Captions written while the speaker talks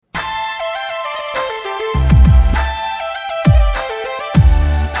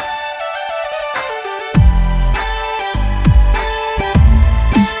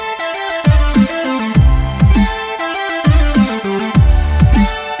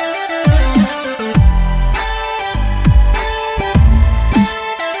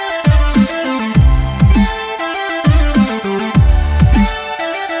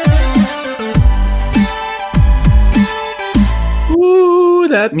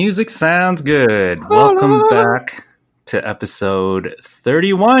music sounds good. Welcome back to episode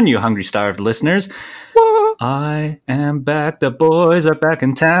 31, you hungry, starved listeners. I am back. The boys are back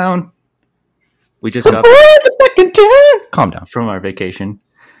in town. We just got back in town. Calm down from our vacation.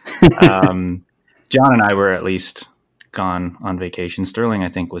 John and I were at least gone on vacation. Sterling, I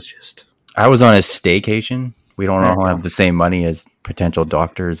think, was just... I was on a staycation. We don't all have the same money as potential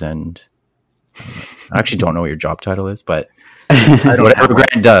doctors, and I actually don't know what your job title is, but whatever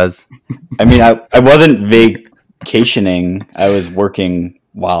Grant does. I mean, I wasn't vacationing. I was working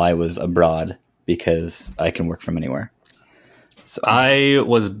while I was abroad because I can work from anywhere. So I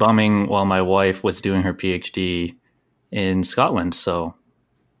was bumming while my wife was doing her PhD in Scotland. So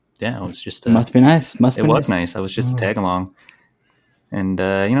yeah, it was just... must be nice. It was nice. I was just a tag along. And,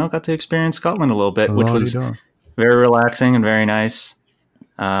 got to experience Scotland a little bit, which was very relaxing and very nice.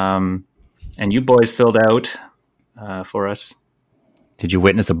 And you boys filled out for us. Did you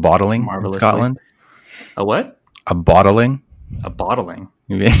witness a bottling in Scotland? A what? A bottling? A bottling.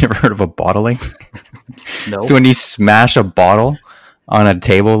 Have you ever heard of a bottling? No. So when you smash a bottle on a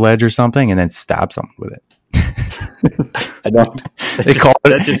table ledge or something and then stab someone with it. I don't.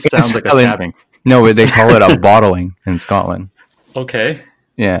 That just sounds like a stabbing. No, but they call it a bottling in Scotland. Okay.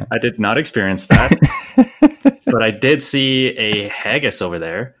 Yeah. I did not experience that. But I did see a haggis over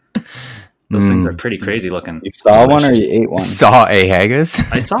there. Those things are pretty crazy looking. You saw one or you ate one? Saw a haggis?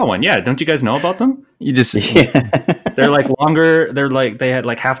 I saw one, yeah. Don't you guys know about them? You just... They're like longer. They're like, they had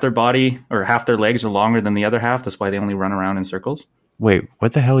like half their body or half their legs are longer than the other half. That's why they only run around in circles. Wait,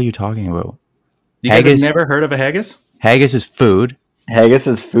 what the hell are you talking about? You guys have never heard of a haggis? Haggis is food. Haggis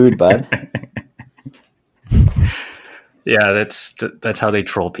is food, bud. Yeah, that's how they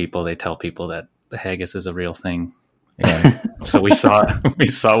troll people. They tell people that the haggis is a real thing. Yeah. So we saw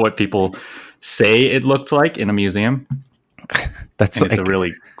what people say it looked like in a museum. It's a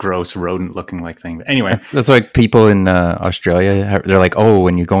really gross rodent-looking like thing. But anyway, that's like people in Australia. They're like, "Oh,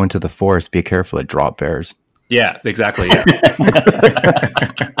 when you go into the forest, be careful of drop bears." Yeah, exactly. Yeah.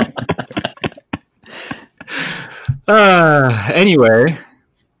 Anyway,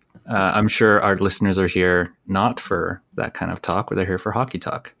 I'm sure our listeners are here not for that kind of talk, but they're here for hockey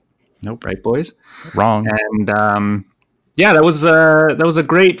talk. Nope, right, boys? Wrong. And yeah, that was a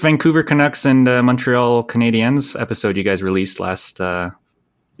great Vancouver Canucks and Montreal Canadiens episode you guys released last.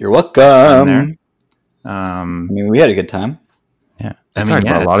 You're welcome. I mean, we had a good time. Yeah, I mean,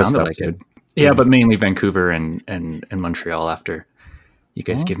 yeah, a lot of stuff, like dude. Yeah, but mainly Vancouver and Montreal. After you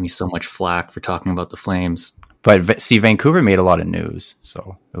guys give me so much flack for talking about the Flames. But see, Vancouver made a lot of news,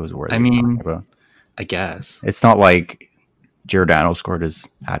 so it was worth it. I mean, I guess. It's not like Giordano scored his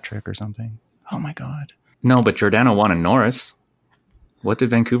hat trick or something. Oh my God. No, but Giordano won in Norris. What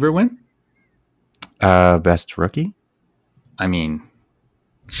did Vancouver win? Best rookie? I mean,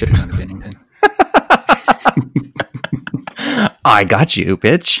 should have gone to Binnington. I got you,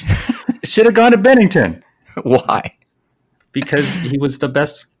 bitch. Should have gone to Binnington. Why? Because he was the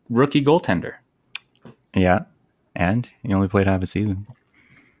best rookie goaltender. Yeah. And he only played half a season.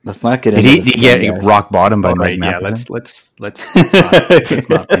 Let's not get into this. Did he get rock bottom by Mike Yeah, Matheson? let's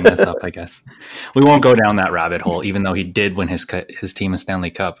not bring this up, I guess. We won't go down that rabbit hole, even though he did win his team a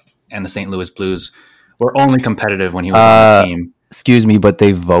Stanley Cup, and the St. Louis Blues were only competitive when he was on the team. Excuse me, but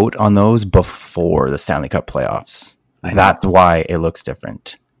they vote on those before the Stanley Cup playoffs. That's why it looks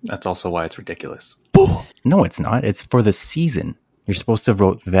different. That's also why it's ridiculous. No, it's not. It's for the season. You're supposed to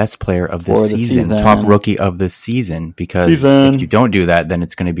vote best player of the season, top rookie of the season, because if you don't do that, then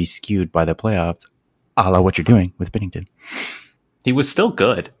it's going to be skewed by the playoffs, a la what you're doing with Binnington. He was still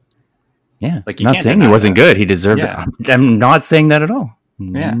good. Yeah. Like, I'm not saying he wasn't good. He deserved it. I'm not saying that at all.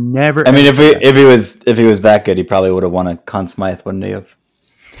 Yeah. Never. I mean, if he was that good, he probably would have won a Conn Smythe, wouldn't he have?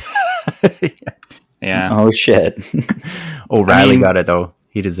 Yeah. Oh, shit. O'Reilly got it, though.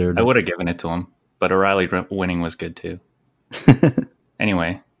 He deserved it. I would have given it to him, but O'Reilly winning was good, too.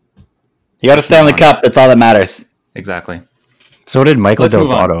 Anyway, you got a Stanley Cup. That's all that matters. Exactly. So did Michael Del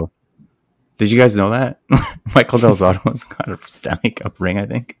Zotto. Did you guys know that Michael Del Zotto's got a Stanley Cup ring? I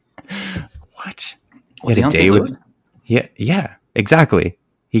think. What was he on St. Louis? Yeah, exactly.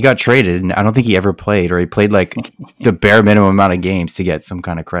 He got traded, and I don't think he ever played, or he played like the bare minimum amount of games to get some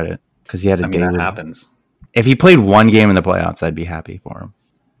kind of credit because he had a day. That happens. If he played one game in the playoffs, I'd be happy for him.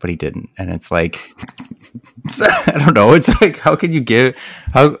 But he didn't, and it's like I don't know. It's like, how could you give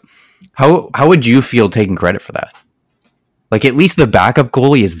how would you feel taking credit for that? Like, at least the backup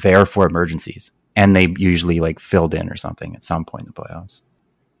goalie is there for emergencies, and they usually like filled in or something at some point in the playoffs.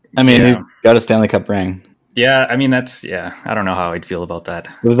 I mean, he's got a Stanley Cup ring. Yeah, I mean I don't know how I'd feel about that.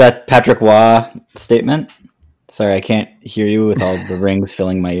 Was that Patrick Waugh statement? Sorry, I can't hear you with all the rings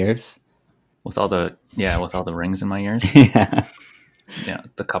filling my ears. With all the rings in my ears. Yeah. Yeah,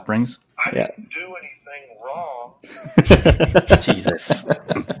 the cup rings. I didn't do anything wrong. Jesus.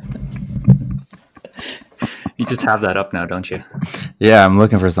 You just have that up now, don't you? Yeah, I'm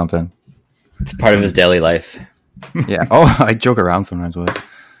looking for something. It's part of his daily life. Yeah. Oh, I joke around sometimes with it.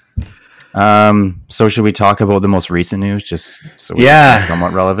 So should we talk about the most recent news, just so we're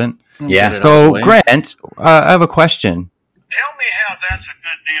somewhat relevant? Yeah. So, Grant, I have a question. Tell me how that's a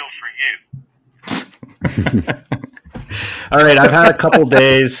good deal for you. All right, I've had a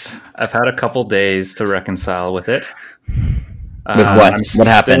couple days to reconcile with it. With what? What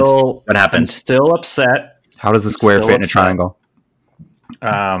happened? What happened? I'm still upset. How does the square fit in a triangle?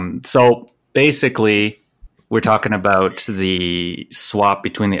 So basically, we're talking about the swap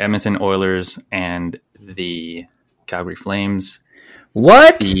between the Edmonton Oilers and the Calgary Flames.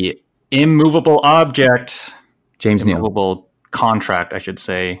 What? The immovable object, James Neal. immovable contract, I should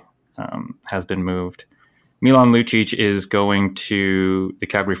say, has been moved. Milan Lucic is going to the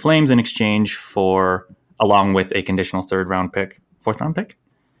Calgary Flames in exchange for, along with a conditional fourth round pick,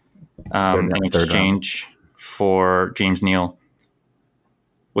 in exchange for James Neal,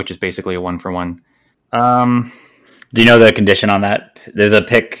 which is basically a 1-for-1. Do you know the condition on that? There's a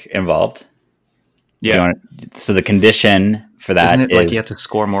pick involved. Yeah. So the condition for that Isn't it like you have to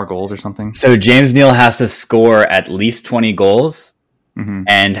score more goals or something? So James Neal has to score at least 20 goals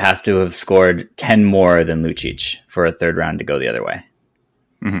and has to have scored 10 more than Lucic for a third round to go the other way.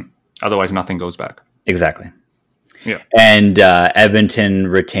 Mm-hmm. Otherwise, nothing goes back. Exactly. Yeah. And Edmonton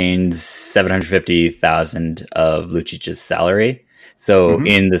retains $750,000 of Lucic's salary. So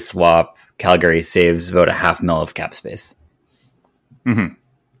in the swap, Calgary saves about $500,000 of cap space. Mm-hmm.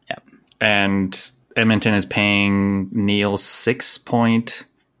 Yeah. And Edmonton is paying Neal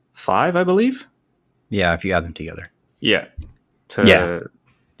 6.5, I believe. Yeah, if you add them together. Yeah. Yeah.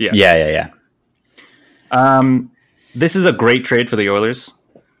 This is a great trade for the Oilers.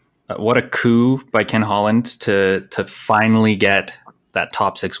 What a coup by Ken Holland to finally get that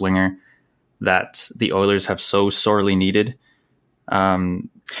top six winger that the Oilers have so sorely needed.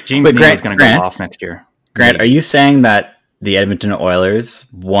 James Neal is going to go off next year. Grant, are you saying that the Edmonton Oilers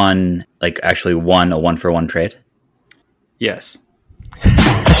won a 1-for-1 trade? Yes.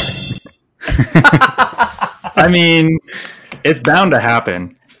 I mean, it's bound to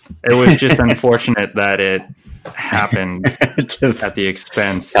happen. It was just unfortunate that it happened at the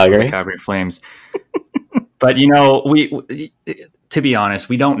expense of the Calgary Flames. But, we to be honest,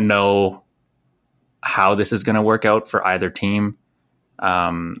 we don't know how this is going to work out for either team.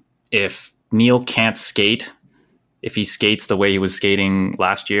 If Neal can't skate, if he skates the way he was skating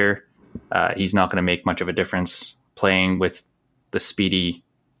last year, he's not going to make much of a difference playing with the speedy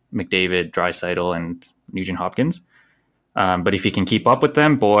McDavid, Draisaitl, and Nugent Hopkins. But if he can keep up with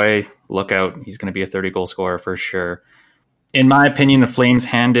them, boy, look out. He's going to be a 30-goal scorer for sure. In my opinion, the Flames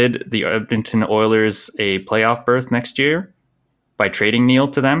handed the Edmonton Oilers a playoff berth next year by trading Neal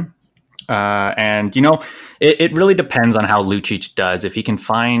to them. And it really depends on how Lucic does. If he can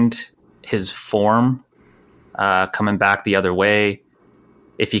find his form coming back the other way,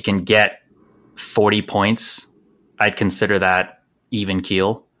 if he can get 40 points, I'd consider that even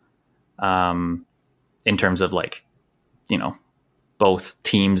keel in terms of both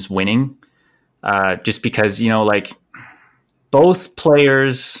teams winning. Just because, both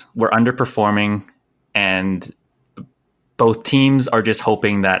players were underperforming and both teams are just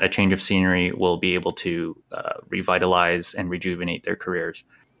hoping that a change of scenery will be able to revitalize and rejuvenate their careers.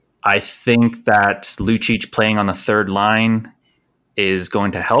 I think that Lucic playing on the third line is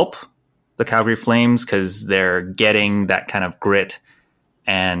going to help the Calgary Flames because they're getting that kind of grit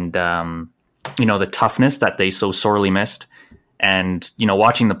and, the toughness that they so sorely missed. And,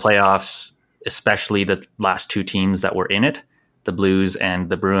 watching the playoffs, especially the last two teams that were in it, the Blues and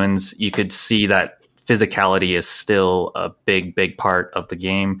the Bruins, you could see that physicality is still a big, big part of the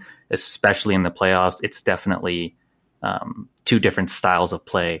game, especially in the playoffs. It's definitely two different styles of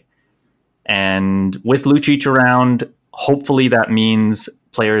play. And with Lucic around, hopefully that means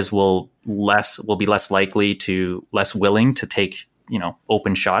players will be less willing to take,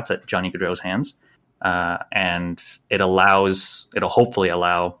 open shots at Johnny Gaudreau's hands. And it'll hopefully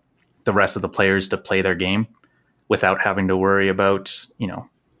allow the rest of the players to play their game without having to worry about,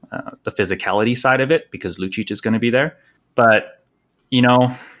 the physicality side of it because Lucic is going to be there. But,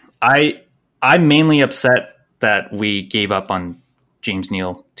 I'm mainly upset that we gave up on James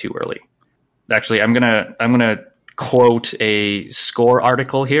Neal too early. Actually, I'm gonna quote a Score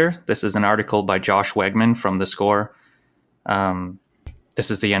article here. This is an article by Josh Wegman from The Score. This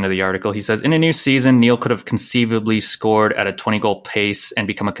is the end of the article. He says, in a new season, Neal could have conceivably scored at a 20-goal pace and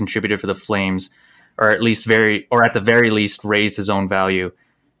become a contributor for the Flames, or at the very least raised his own value.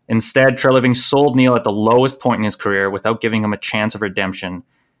 Instead, Treliving sold Neal at the lowest point in his career without giving him a chance of redemption.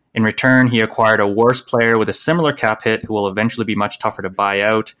 In return, he acquired a worse player with a similar cap hit who will eventually be much tougher to buy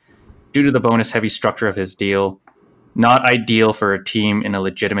out due to the bonus-heavy structure of his deal. Not ideal for a team in a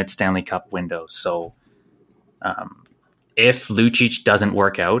legitimate Stanley Cup window. So if Lucic doesn't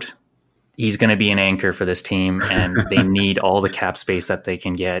work out, he's going to be an anchor for this team, and they need all the cap space that they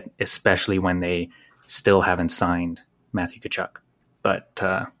can get, especially when they still haven't signed Matthew Tkachuk. But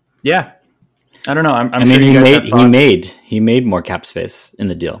yeah, I don't know. I mean, he made more cap space in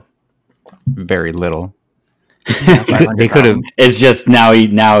the deal. Very little. They could have. It's just now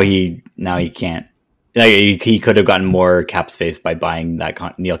he can't. Like, he could have gotten more cap space by buying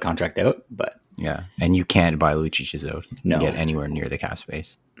that Neal contract out, but yeah, and you can't buy Lucic's out. No, and get anywhere near the cap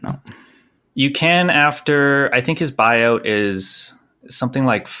space. No, you can after. I think his buyout is something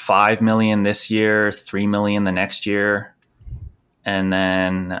like $5 million this year, $3 million the next year, and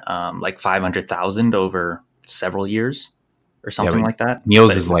then like $500,000 over several years or something like that.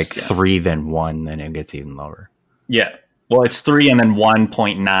 Neal's is like 3, then 1, then it gets even lower. Yeah. Well, it's 3 and then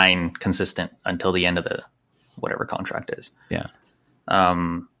 1.9 consistent until the end of the whatever contract is. Yeah.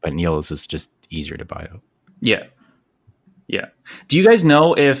 But Neal's is just easier to buy out. Yeah. Yeah. Do you guys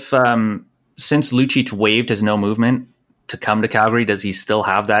know if since Lucic waived his no movement to come to Calgary, does he still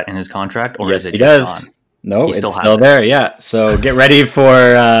have that in his contract, or yes, is it he just does. gone? No, it's still there. Yeah. So get ready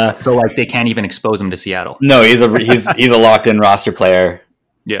for. So like they can't even expose him to Seattle. No, he's a locked in roster player.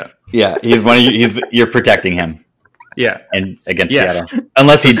 Yeah. Yeah. You're protecting him. Yeah. And against Seattle,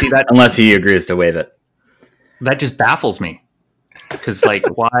 unless he agrees to waive it. That just baffles me. Because like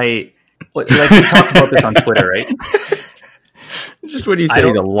why? Like we talked about this on Twitter, right? Just when you say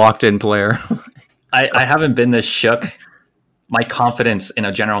he's a locked in player. I haven't been this shook. My confidence in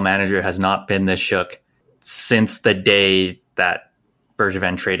a general manager has not been this shook since the day that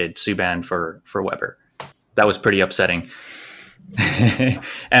Bergevin traded Subban for Weber. That was pretty upsetting. And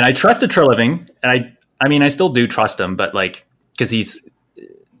I trusted Treliving, and I mean, I still do trust him, but like, because he's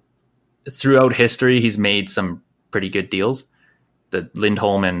throughout history, he's made some pretty good deals. The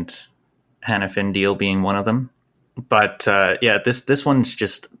Lindholm and Hanifin deal being one of them. But yeah, this one's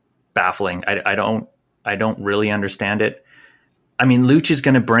just baffling. I don't really understand it. I mean, Luch is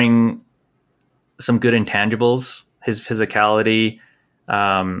going to bring some good intangibles, his physicality.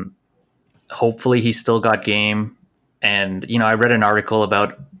 Hopefully he's still got game. And, you know, I read an article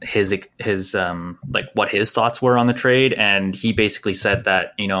about his like what his thoughts were on the trade. And he basically said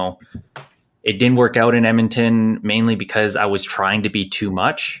that, you know, it didn't work out in Edmonton mainly because I was trying to be too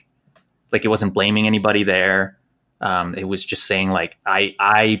much. Like, it wasn't blaming anybody there. It was just saying, like,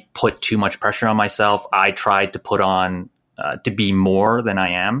 I put too much pressure on myself. I tried to put on to be more than I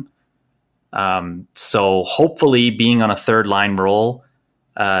am. So hopefully being on a third line role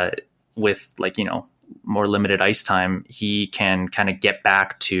with, like, you know, more limited ice time, he can kind of get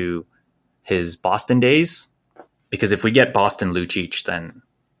back to his Boston days. Because if we get Boston Lucic, then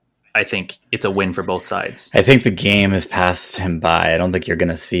I think it's a win for both sides. I think the game has passed him by. I don't think you're going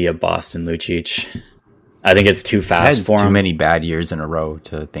to see a Boston Lucic. I think it's too fast for him. Too many bad years in a row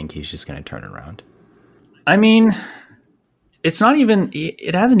to think he's just going to turn around. I mean, it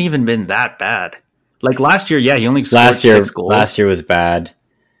hasn't even been that bad. Like last year, yeah, he only scored 6 goals. Last year was bad.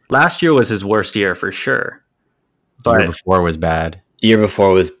 Last year was his worst year for sure. But year before was bad. Year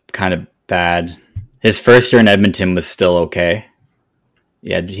before was kind of bad. His first year in Edmonton was still okay.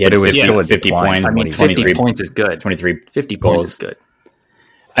 Yeah, he had 50 points. I mean, 50 points is good. 50 goals. Points is good.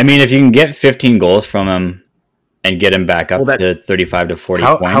 I mean, if you can get 15 goals from him and get him back up to 35 to 40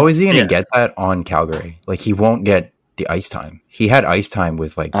 points. How is he going to get that on Calgary? Like, he won't get the ice time. He had ice time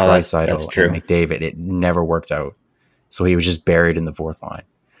with, like, Draisaitl and McDavid. It never worked out. So he was just buried in the fourth line.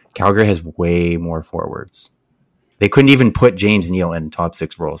 Calgary has way more forwards. They couldn't even put James Neal in top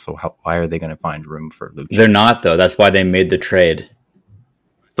 6 roles. So why are they going to find room for Luke? They're not, though. That's why they made the trade.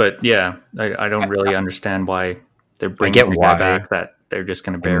 But yeah, I don't really understand why they're bringing the guy back that they're just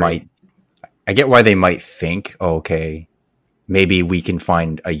going to bury. I get why they might think, okay, maybe we can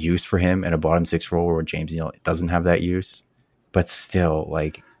find a use for him in a bottom 6 role where James Neal doesn't have that use. But still,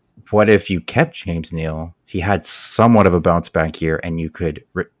 like, what if you kept James Neal? He had somewhat of a bounce back year, and you could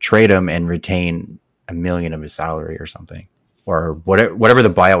trade him and retain $1 million of his salary or something, or whatever the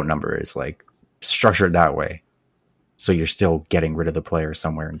buyout number is. Like, structure it that way. So you're still getting rid of the player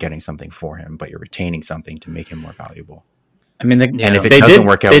somewhere and getting something for him, but you're retaining something to make him more valuable. I mean, and if it doesn't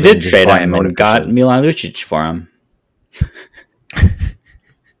work out, they did trade him and got Milan Lucic for him.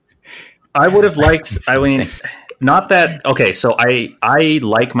 I would have liked. I mean, not that. Okay, so I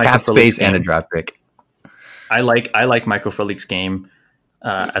like Michael Cap Frolik's space and a game. draft pick. I like Michael Frolik's game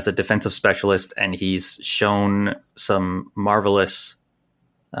as a defensive specialist, and he's shown some marvelous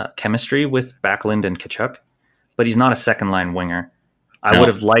chemistry with Backlund and Tkachuk, but he's not a second line winger. I would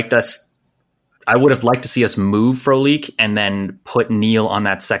have liked to see us move Frolik and then put Neil on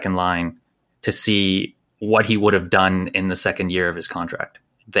that second line to see what he would have done in the second year of his contract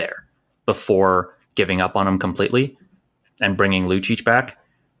there before giving up on him completely and bringing Lucic back.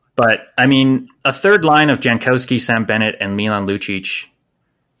 But I mean, a third line of Jankowski, Sam Bennett, and Milan Lucic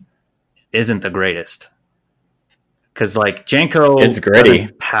isn't the greatest. Because like Janko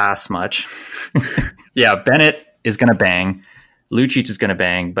doesn't pass much. Yeah, Bennett is going to bang. Lucic is going to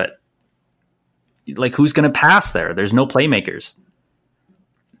bang, but like who's going to pass there? There's no playmakers.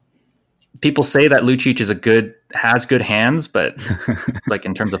 People say that Lucic has good hands, but like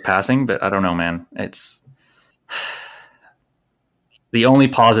in terms of passing, but I don't know, man. It's the only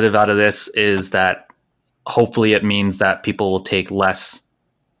positive out of this is that hopefully it means that people will take less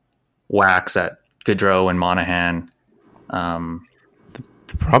whacks at Gaudreau and Monahan.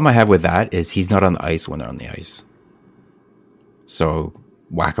 The problem I have with that is he's not on the ice when they're on the ice. So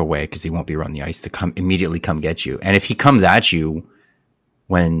whack away because he won't be on the ice to immediately come get you. And if he comes at you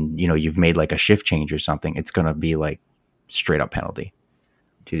when you've made like a shift change or something, it's going to be like straight up penalty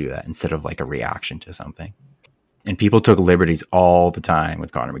to do that instead of like a reaction to something. And people took liberties all the time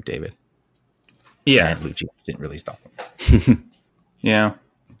with Connor McDavid. Yeah, and Lucic didn't really stop him. Yeah,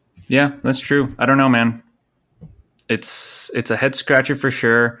 that's true. I don't know, man. It's a head scratcher for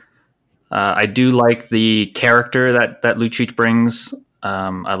sure. I do like the character that Lucic brings.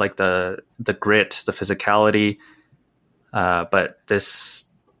 I like the grit, the physicality. But this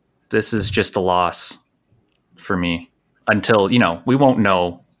is just a loss for me until, we won't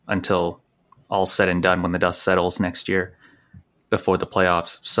know until all's said and done when the dust settles next year before the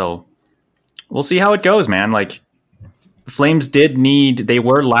playoffs. So we'll see how it goes, man. Like Flames they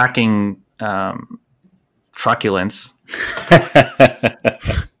were lacking truculence.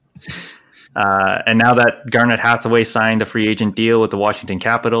 And now that Garnet Hathaway signed a free agent deal with the Washington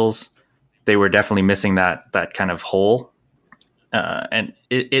Capitals, they were definitely missing that kind of hole. And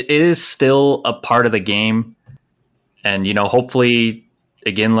it is still a part of the game. And, hopefully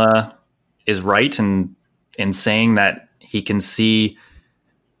Iginla is right in saying that he can see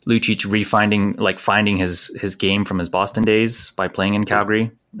Lucic finding his game from his Boston days by playing in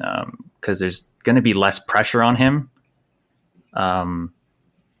Calgary. Because there's going to be less pressure on him.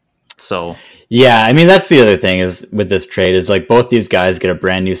 So yeah, I mean that's the other thing is with this trade is like both these guys get a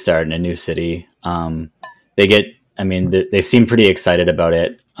brand new start in a new city. They seem pretty excited about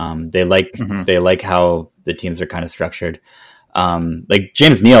it. They like how the teams are kind of structured. Like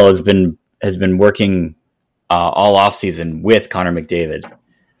James Neal has been working all off season with Connor McDavid.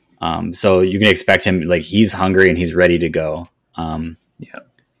 So you can expect him like he's hungry and he's ready to go.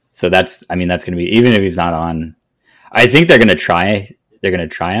 So that's going to be, even if he's not on, I think they're going to try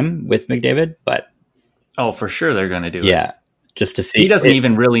him with McDavid, but for sure they're going to do it. Yeah. Just to see. He doesn't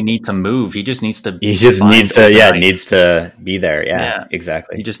even really need to move. He just needs to needs to be there. Yeah,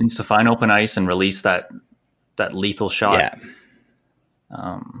 exactly. He just needs to find open ice and release that lethal shot. Yeah.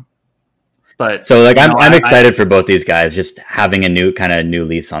 But so like I'm excited for both these guys just having a new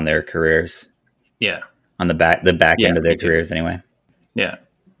lease on their careers. Yeah. On the back end of their careers anyway. Yeah.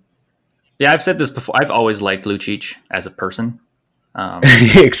 Yeah, I've said this before. I've always liked Lucic as a person.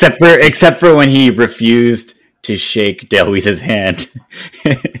 Except for when he refused to shake Dale Weese's hand.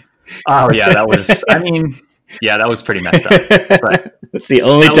 Oh yeah, that was pretty messed up. But that's the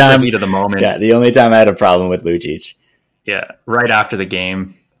only time. The heat of the moment. Yeah, the only time I had a problem with Lucic. Yeah, right after the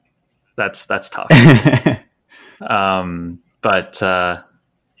game. That's tough. But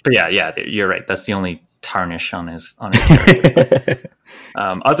yeah, you're right. That's the only tarnish on his character. But,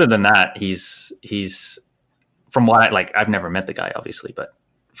 other than that, he's from what I've never met the guy obviously, but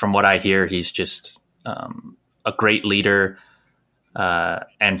from what I hear, he's just a great leader.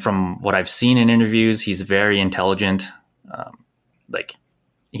 And from what I've seen in interviews, he's very intelligent.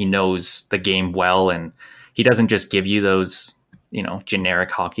 He knows the game well, and he doesn't just give you those,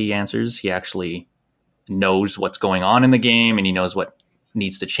 generic hockey answers. He actually knows what's going on in the game, and he knows what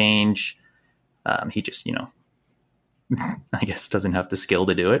needs to change. He just, I guess doesn't have the skill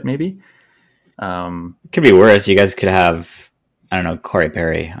to do it. Maybe it could be worse. You guys could have, I don't know, Corey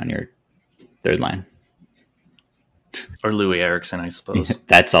Perry on your third line. Or Louis Eriksson, I suppose.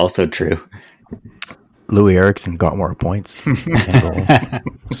 That's also true. Louis Eriksson got more points. And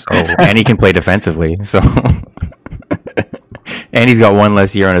he can play defensively. So, and he's got one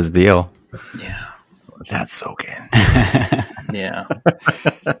less year on his deal. That's soaking. Yeah.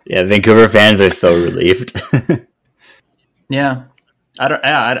 Yeah, Vancouver fans are so relieved. Yeah.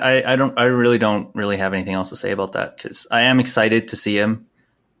 I really don't really have anything else to say about that because I am excited to see him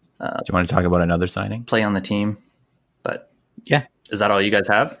Do you want to talk about another signing? play on the team. But Yeah. is that all you guys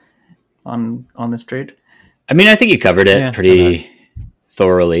have on this trade? I mean, I think you covered it pretty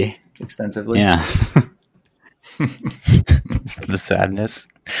thoroughly. Extensively? Yeah. The sadness.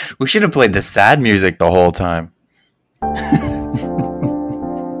 We should have played the sad music the whole time.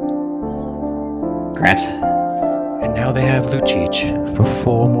 Grant, And now they have Lucic for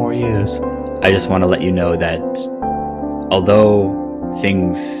 4 more years. I just want to let you know that although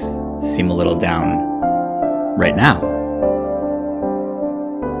things seem a little down right now,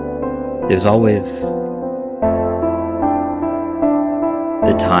 there's always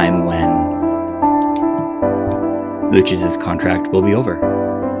the time when Lucic's contract will be over.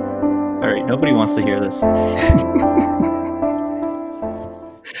 All right, nobody wants to hear this.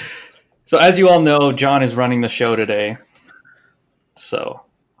 So as you all know, John is running the show today. So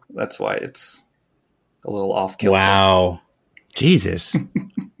that's why it's a little off kilter. Wow. Jesus.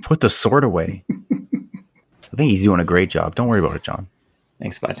 Put the sword away. I think he's doing a great job. Don't worry about it, John.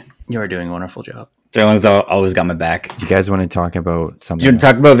 Thanks, bud. You are doing a wonderful job. Sterling's always got my back. Do you guys want to talk about something? You want to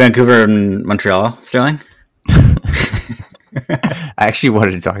talk about Vancouver and Montreal, Sterling? I actually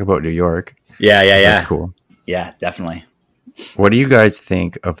wanted to talk about New York. Yeah. That's cool. Yeah, definitely. What do you guys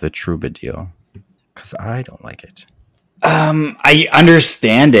think of the Trouba deal? Because I don't like it. I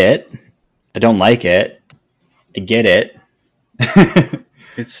understand it. I don't like it. I get it.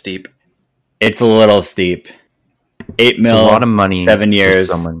 It's steep. It's a little steep. 8 It's mil, a lot of money. 7 years.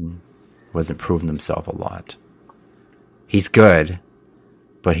 For someone who hasn't proven himself a lot. He's good,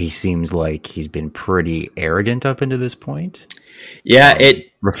 but he seems like he's been pretty arrogant up into this point. Yeah,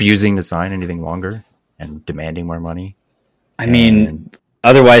 refusing to sign anything longer and demanding more money. I mean,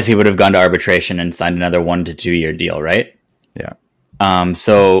 otherwise he would have gone to arbitration and signed another 1 to 2 year deal, right? Yeah.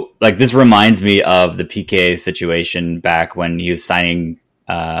 So like this reminds me of the PK situation back when he was signing.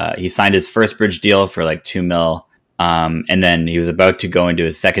 He signed his first bridge deal for like 2 mil, and then he was about to go into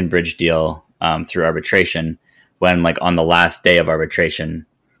his second bridge deal through arbitration. When like on the last day of arbitration,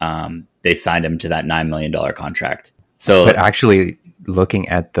 they signed him to that $9 million contract. So, but actually, looking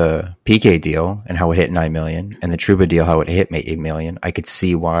at the PK deal and how it hit 9 million, and the Trouba deal how it hit 8 million, I could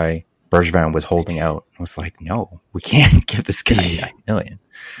see why Bergevin was holding out. I was like, no, we can't give this guy 9 million.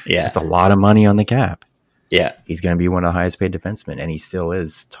 Yeah, that's a lot of money on the cap. Yeah, he's going to be one of the highest paid defensemen, and he still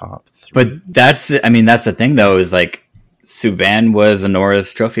is top 3. But that's the thing though, is like Subban was a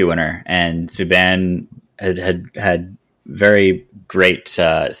Norris Trophy winner, and Subban had very great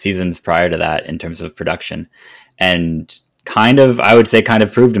seasons prior to that in terms of production, and I would say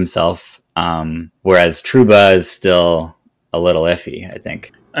proved himself. Whereas Trouba is still a little iffy, I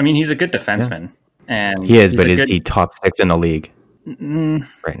think. I mean, he's a good defenseman, and he is, but is he top 6 in the league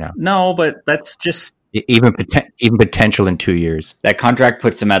right now? No, but that's just even potential in 2 years. That contract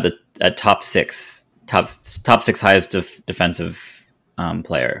puts him at top 6 highest defensive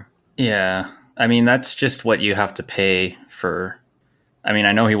player. Yeah, I mean that's just what you have to pay for. I mean,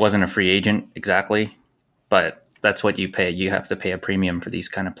 I know he wasn't a free agent exactly, but that's what you pay. You have to pay a premium for these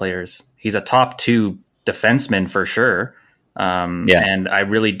kind of players. He's a top 2 defenseman for sure. And I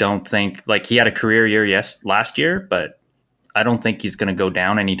really don't think he had a career year, last year, but I don't think he's going to go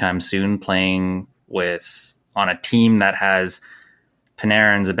down anytime soon playing on a team that has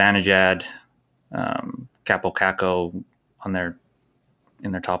Panarin, Zibanejad, Capo Caco in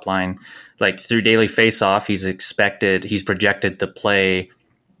their top line. Through daily faceoff, he's projected to play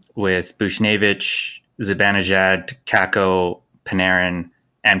with Buchnevich, Zibanejad, Caco, Panarin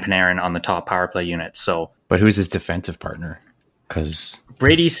on the top power play unit. So, but who's his defensive partner? Because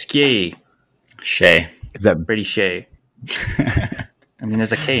Brady Skjei. Is that Brady Skjei? I mean,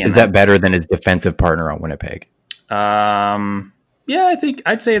 there's a K in Is that better than his defensive partner on Winnipeg? Yeah,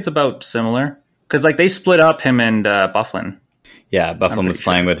 I'd say it's about similar. Because they split up him and Byfuglien. Yeah, Byfuglien was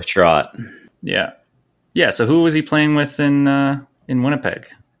playing with Trot. Yeah. Yeah, so who was he playing with in Winnipeg?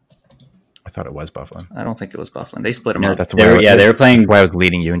 I thought it was Byfuglien. I don't think it was Byfuglien. They split him up. That's they were playing. Why I was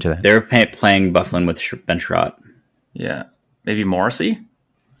leading you into that. They were playing Byfuglien with Ben Trot. Yeah, maybe Morrissey.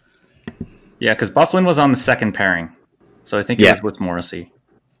 Yeah, because Byfuglien was on the second pairing, so I think it was with Morrissey.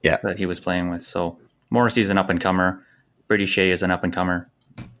 Yeah, that he was playing with. So Morrissey's an up and comer. Brady Skjei is an up and comer.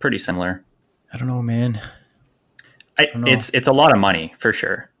 Pretty similar. I don't know, man. It's a lot of money for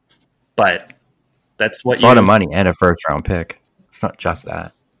sure, but that's what it's a lot of money and a first round pick. It's not just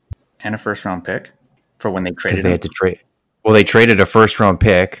that. And a first round pick for when they traded. They had to trade. Well, they traded a first round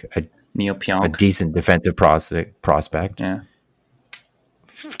pick, Neil a Pionk. decent defensive prospect Yeah.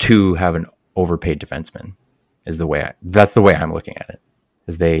 to have an overpaid defenseman that's the way I'm looking at it.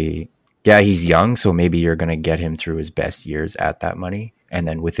 Is he's young, so maybe you're going to get him through his best years at that money, and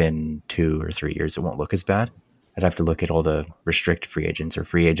then within 2 or 3 years it won't look as bad. I'd have to look at all the restricted free agents or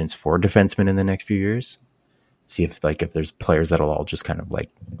free agents for defensemen in the next few years, see if there's players that'll all just kind of like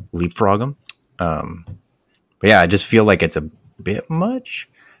leapfrog them. But yeah, I just feel like it's a bit much.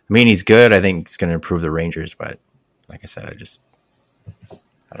 I mean, he's good. I think it's going to improve the Rangers, but like I said, I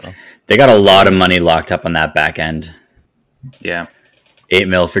don't know. They got a lot of money locked up on that back end. Yeah. $8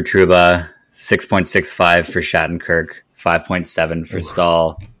 million for Trouba, 6.65 for Shattenkirk, 5.7 for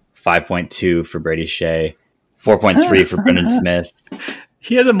Stahl, 5.2 for Brady Shea, 4.3 for Brendan Smith.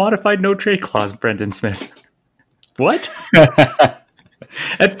 He has a modified no trade clause, Brendan Smith. What? At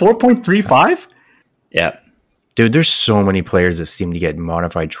 4.35? Yeah. Dude, there's so many players that seem to get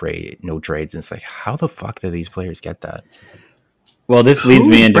modified no trades, and it's like, how the fuck do these players get that? Well, this leads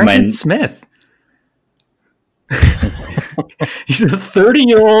me into Brendan Smith. He's a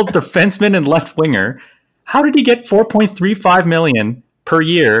 30-year-old defenseman and left winger. How did he get $4.35 million per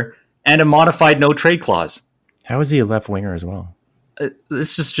year and a modified no trade clause? How is he a left winger as well?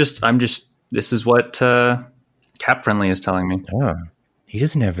 This is what Cap Friendly is telling me. Oh, he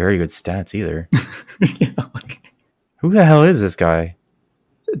doesn't have very good stats either. Yeah. Who the hell is this guy?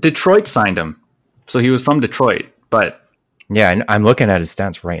 Detroit signed him, so he was from Detroit. But yeah, I'm looking at his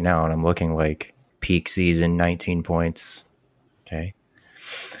stats right now, and I'm looking like peak season, 19 points. Okay.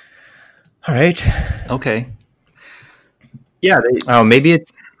 All right. Okay. Yeah. Maybe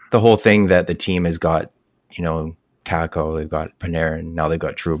it's the whole thing that the team has got, Kakko, they've got Panarin, now they've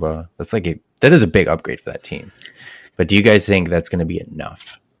got Trouba. That is a big upgrade for that team. But do you guys think that's going to be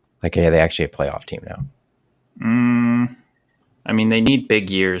enough? Like, yeah, they actually have a playoff team now. I mean, they need big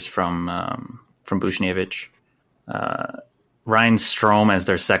years from Buchnevich. Ryan Strome as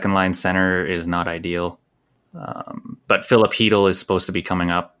their second line center is not ideal. But Philip Hedl is supposed to be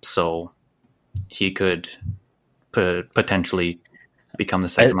coming up, so he could potentially become the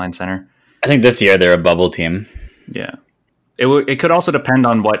second line center. I think this year they're a bubble team. Yeah. It could also depend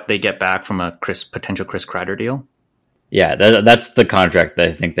on what they get back from a potential Chris Kreider deal. Yeah, that's the contract that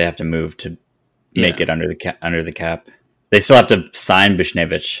I think they have to move to make it under the cap. They still have to sign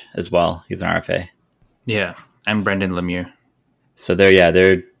Buchnevich as well. He's an RFA. Yeah, and Brendan Lemieux. So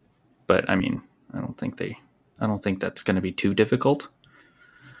they're. But I mean, I don't think that's going to be too difficult.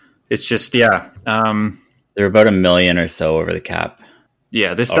 It's just they're about $1 million or so over the cap.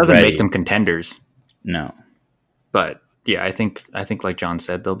 Yeah, this doesn't make them contenders. No, but yeah, I think like John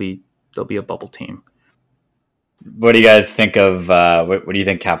said, they'll be a bubble team. What do you guys think of? What do you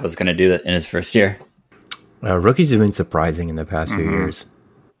think Capo's going to do in his first year? Rookies have been surprising in the past few years.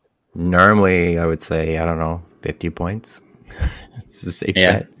 Normally, I would say 50 points. It's a safe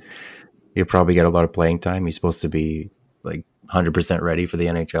bet. You'll probably get a lot of playing time. He's supposed to be like 100% ready for the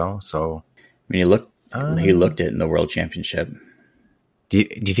NHL. So, I mean, he looked it in the World Championship. Do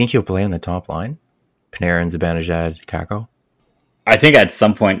you think he'll play on the top line? Panarin, Zibanejad, Kakko? I think at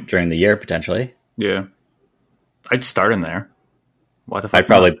some point during the year, potentially. Yeah. I'd start him there. Why the fuck?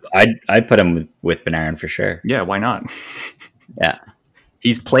 I'd put him with Panarin for sure. Yeah, why not? Yeah.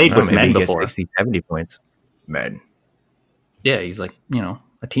 He's played with men before. 60, 70 points. Men. Yeah, he's like,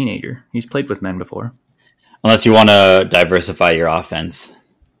 a teenager. He's played with men before. Unless you want to diversify your offense.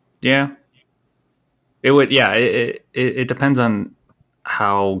 Yeah. It would, yeah. It depends on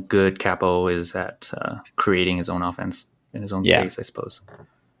how good Capo is at creating his own offense in his own space, I suppose.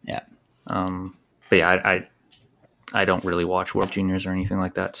 Yeah. But yeah, I don't really watch World Juniors or anything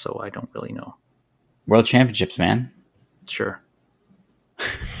like that, so I don't really know. World Championships, man. Sure.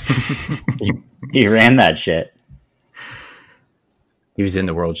 He ran that shit. He was in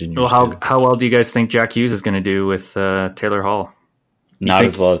the World Juniors. Well, how well do you guys think Jack Hughes is going to do with Taylor Hall? Not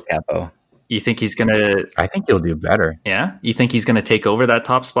as well as Capo. You think he's going to... I think he'll do better. Yeah? You think he's going to take over that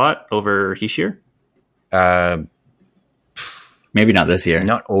top spot over Hischier? Maybe not this year.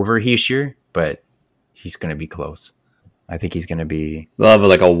 Not over Hischier, but he's going to be close. I think he's going to be... They'll have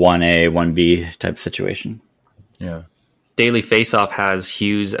like a 1A, 1B type situation. Yeah. Daily Faceoff has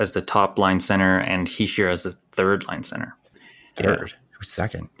Hughes as the top line center and Hischier as the third line center. Third? Yeah. Who's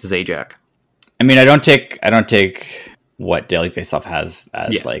second? Zajac. I mean, I don't take what Daily Faceoff has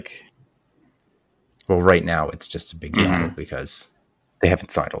as like... Well, right now it's just a big job because they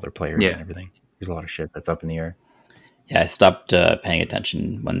haven't signed all their players and everything. There's a lot of shit that's up in the air. Yeah, I stopped paying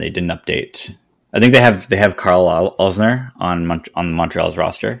attention when they didn't update. I think they have Carl Alsner on Montreal's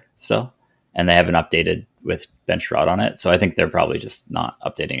roster still, and they haven't updated with Ben Sherrod on it. So I think they're probably just not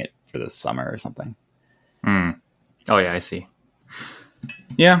updating it for the summer or something. Oh yeah, I see.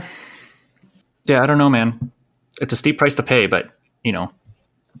 Yeah. I don't know, man. It's a steep price to pay, but you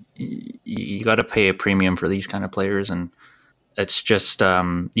got to pay a premium for these kind of players, and it's just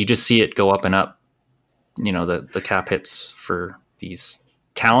you just see it go up and up. The cap hits for these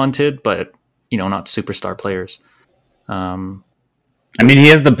talented, but not superstar players. I mean, he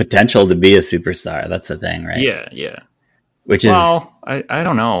has the potential to be a superstar. That's the thing, right? Yeah. I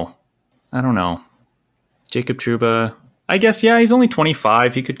don't know. Jacob Trouba, I guess, yeah, he's only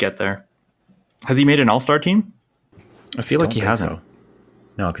 25. He could get there. Has he made an all-star team? I feel like he hasn't. So.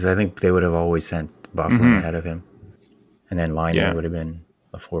 No, because I think they would have always sent Buffalo ahead of him. And then Liner would have been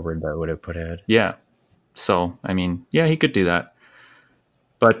a forward that would have put ahead. Yeah. So, I mean, yeah, he could do that.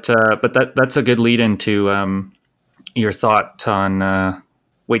 But that's a good lead into your thought on...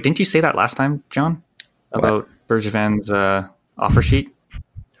 wait, didn't you say that last time, John? About Bergevin's offer sheet?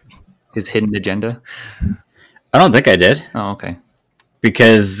 His hidden agenda? I don't think I did. Oh, okay.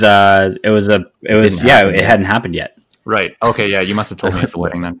 Because it hadn't happened yet. Right. Okay, yeah, you must have told me at the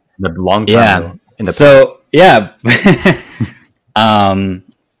wedding then. The long time ago, in the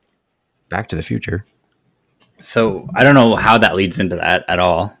Back to the Future. So I don't know how that leads into that at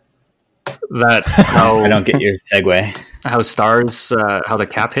all. I don't get your segue. How stars, how the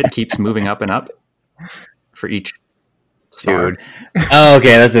cap hit keeps moving up and up for each star. Dude. Oh,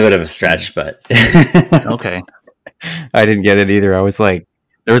 okay, that's a bit of a stretch, but okay. I didn't get it either. I was like,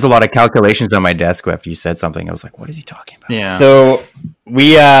 there was a lot of calculations on my desk after you said something. I was like, what is he talking about? Yeah. So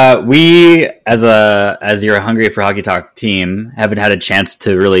we as your Hungry for Hockey Talk team haven't had a chance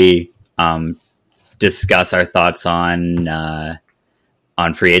to really discuss our thoughts on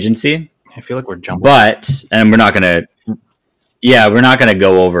free agency. I feel like we're jumping. And we're not gonna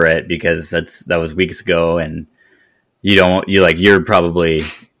go over it because that was weeks ago, and you're probably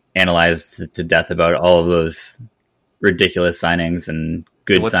analyzed to death about all of those ridiculous signings and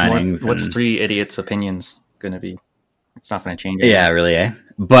good signings. What's three idiots' opinions going to be? It's not going to change. Yeah, really.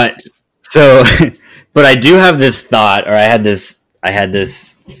 But I do have this thought, or I had this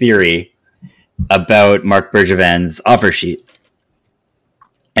theory about Marc Bergevin's offer sheet.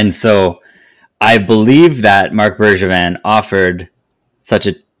 And so I believe that Marc Bergevin offered such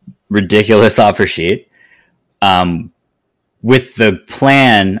a ridiculous offer sheet with the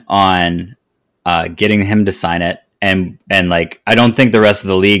plan on getting him to sign it. And I don't think the rest of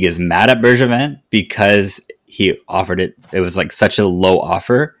the league is mad at Bergevin because he offered it. It was such a low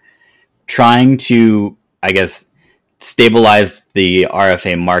offer, trying to, I guess, stabilize the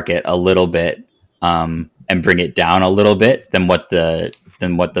RFA market a little bit and bring it down a little bit than what the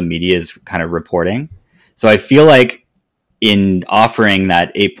media is kind of reporting. So I feel like in offering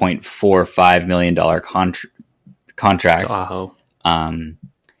that $8.45 million contract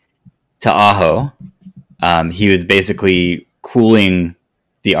to Aho, he was basically cooling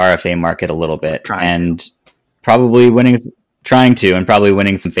the RFA market a little bit and probably winning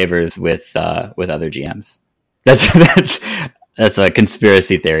some favors with other GMs. That's a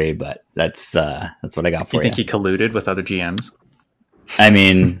conspiracy theory, but that's what I got for you. You think he colluded with other GMs? I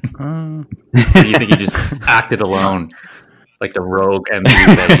mean, or do you think he just acted alone, like the rogue MD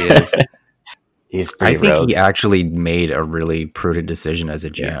that he is? He's pretty rogue. I think he actually made a really prudent decision as a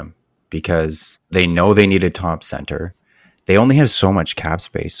GM because they know they need a top center. They only have so much cap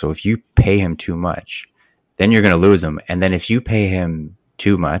space, so if you pay him too much, then you're going to lose him. And then if you pay him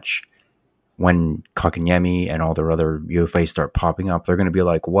too much, when Kotkaniemi and all their other UFAs start popping up, they're going to be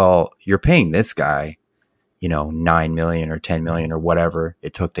like, well, you're paying this guy, $9 million or $10 million or whatever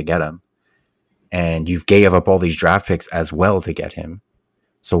it took to get him. And you've gave up all these draft picks as well to get him.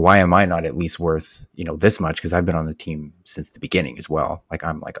 So why am I not at least worth, this much? Because I've been on the team since the beginning as well.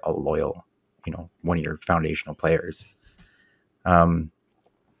 I'm like a loyal, one of your foundational players. And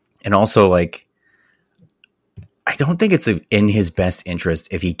also I don't think it's in his best interest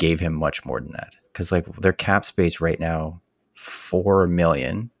if he gave him much more than that. Because their cap space right now, $4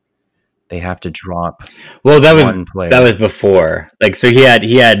 million. They have to drop. Well, that was before. So he had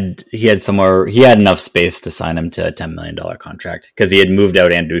enough space to sign him to a $10 million contract because he had moved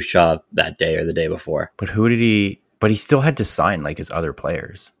out Andrew Shaw that day or the day before. But But he still had to sign his other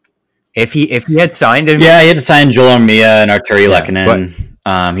players. If he had signed him, he had to sign Joel Armia and Arturi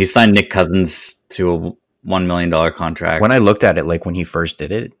Lehkonen. He signed Nick Cousins to a $1 million contract. When I looked at it, when he first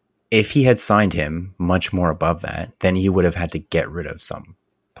did it, if he had signed him much more above that, then he would have had to get rid of some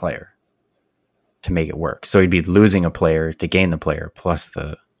player to make it work. So he'd be losing a player to gain the player plus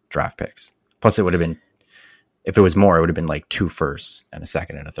the draft picks. Plus it would have been, if it was more, it would have been 2 firsts and a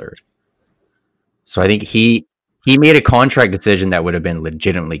second and a third. So I think he he made a contract decision that would have been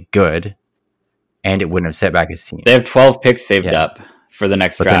legitimately good, and it wouldn't have set back his team. They have 12 picks saved up for the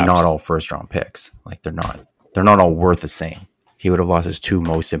next but draft. they're not all first round picks. Like they're not all worth the same. He would have lost his 2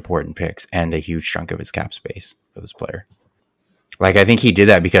 most important picks and a huge chunk of his cap space for this player. Like I think he did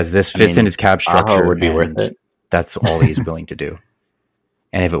that because this fits in his cap structure. Would be worth it. That's all he's willing to do.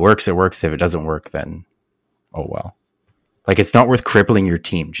 And if it works, it works. If it doesn't work, then oh well. Like it's not worth crippling your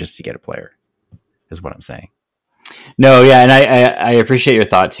team just to get a player, is what I'm saying. No, yeah, and I appreciate your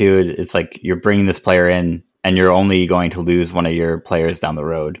thought too. It's like you're bringing this player in, and you're only going to lose one of your players down the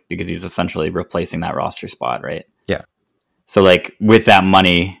road because he's essentially replacing that roster spot, right? Yeah. So, like with that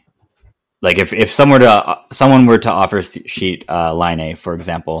money, like if someone were to offer sheet Laine, for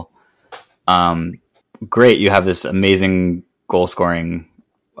example, great, you have this amazing goal scoring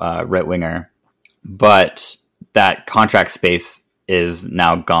right winger, but that contract space is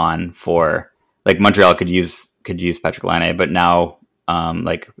now gone for like Montreal could use Patrick Laine, but now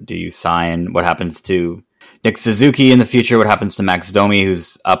like do you sign? What happens to Nick Suzuki in the future? What happens to Max Domi,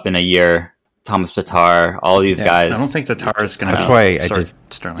 who's up in a year? Thomas Tatar, all these guys. I don't think Tatar is going to. That's why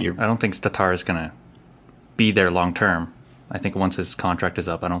Sterling. I don't think Tatar is going to be there long term. I think once his contract is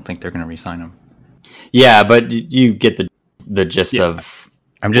up, I don't think they're going to re-sign him. Yeah, but you get the gist of.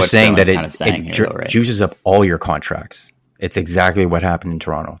 I'm just saying that it juices up all your contracts. It's exactly what happened in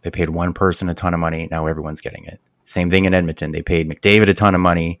Toronto. They paid one person a ton of money. Now everyone's getting it. Same thing in Edmonton. They paid McDavid a ton of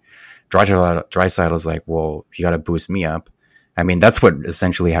money. Draisaitl's like, well, you got to boost me up. I mean, that's what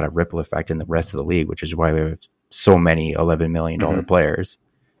essentially had a ripple effect in the rest of the league, which is why we have so many $11 million players.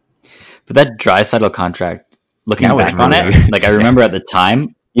 But that Draisaitl contract, looking back on it, like I remember at the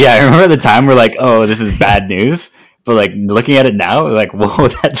time, we're like, oh, this is bad news. But like looking at it now, like, whoa,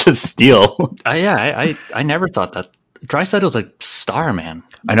 that's a steal. I never thought that. Draisaitl's a star, man.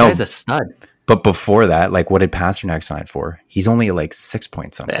 I know. He's a stud. But before that, like, what did Pasternak sign for? He's only like 6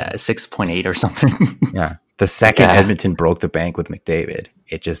 point something. Yeah, 6.8 or something. Yeah. The second Edmonton broke the bank with McDavid,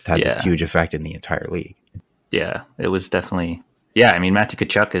 it just had a huge effect in the entire league. Yeah, it was definitely. Yeah, I mean, Matthew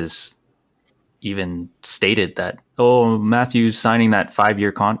Tkachuk has even stated that, Matthew's signing that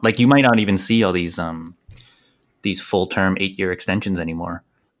 5-year like, you might not even see all these full-term 8-year extensions anymore.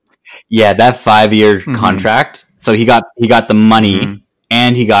 Yeah, that 5-year contract. So he got the money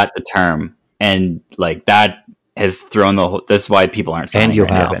and he got the term, and like that has thrown the whole. That's why people aren't signing. And you'll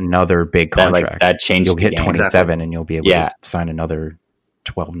have another big contract that changed. You'll hit 27, and you'll be able to sign another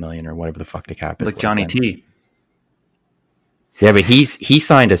 12 million or whatever the fuck the cap is. Like Johnny T. Yeah, but he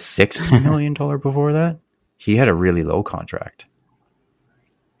signed a $6 million before that. He had a really low contract.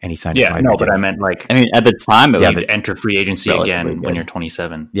 And he signed. Yeah, no, but I meant like. I mean, at the time, it would enter free agency again when you're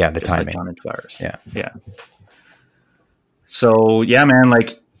 27. Yeah, the timing. Like Yeah. So yeah, man.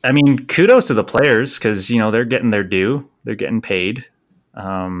 Like, I mean, kudos to the players because they're getting their due. They're getting paid.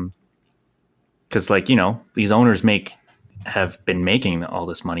 Because these owners have been making all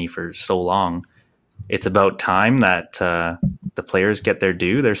this money for so long. It's about time that the players get their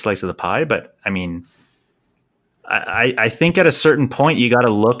due, their slice of the pie. But I mean. I think at a certain point you got to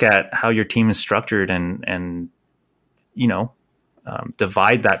look at how your team is structured and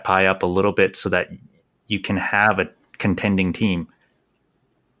divide that pie up a little bit so that you can have a contending team,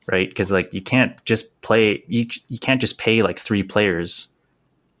 right? Because like you can't just pay like 3 players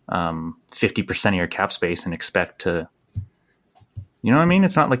 50% of your cap space and expect to, you know what I mean?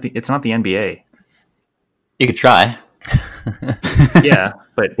 It's not the NBA. You could try. Yeah,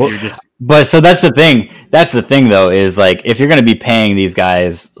 but you're just. But so that's the thing. That's the thing, though, is like if you're going to be paying these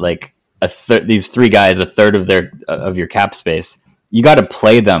guys like these 3 guys a third of your cap space, you got to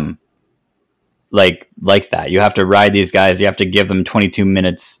play them like that. You have to ride these guys. You have to give them 23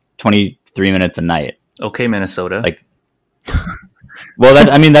 minutes a night. Okay, Minnesota. Like, well,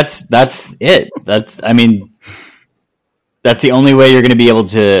 that's it. That's the only way you're going to be able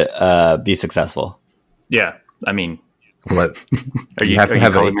to be successful. Yeah, I mean. What are you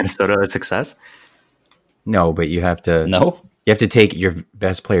calling Minnesota a success? No, but you have to. No, you have to take your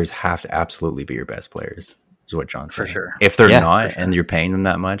best players. Have to absolutely be your best players. Is what John's saying. For sure. If they're not, and you're paying them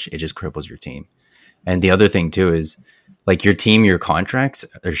that much, it just cripples your team. And the other thing too is, like your team, your contracts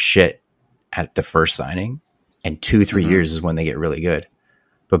are shit at the first signing, and 2-3 years is when they get really good.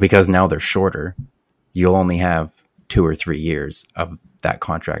 But because now they're shorter, you'll only have 2 or 3 years of that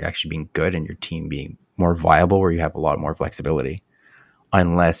contract actually being good, and your team being more viable, where you have a lot more flexibility,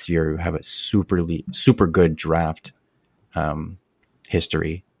 unless you have a super good draft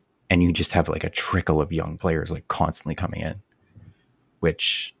history, and you just have like a trickle of young players like constantly coming in,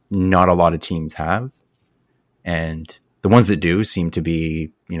 which not a lot of teams have, and the ones that do seem to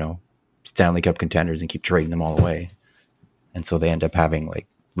be Stanley Cup contenders and keep trading them all away. And so they end up having like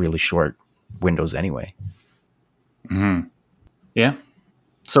really short windows anyway. Mm-hmm. Yeah.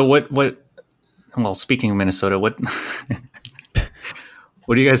 So what, well, speaking of Minnesota, what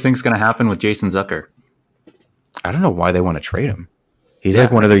do you guys think is going to happen with Jason Zucker? I don't know why they want to trade him. He's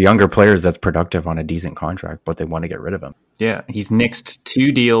like one of their younger players that's productive on a decent contract, but they want to get rid of him. Yeah. He's nixed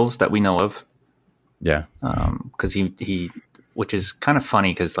 2 deals that we know of. Yeah. Cause he, which is kind of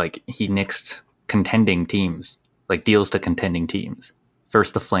funny because like he nixed contending teams, like deals to contending teams.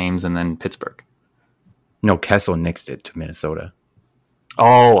 First the Flames and then Pittsburgh. No, Kessel nixed it to Minnesota.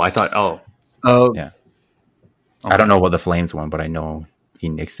 Oh, I thought, Yeah. okay. I don't know what the Flames won, but I know he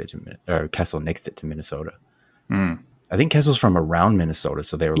nixed it or Kessel nixed it to Minnesota. I think Kessel's from around Minnesota,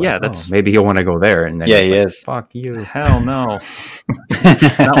 so they were like, maybe he'll want to go there. And then he like, is. Fuck you. Hell no. Not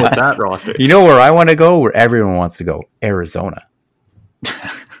with that roster. You know where I want to go? Where everyone wants to go. Arizona.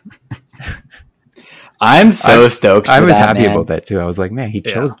 I'm stoked. I was happy about that too. I was like, man, he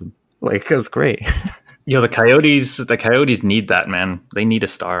chose them. Like, that's great. Yo, the Coyotes need that, man. They need a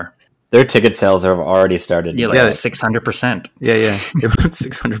star. Their ticket sales have already started. Yeah, 600%. Yeah. They went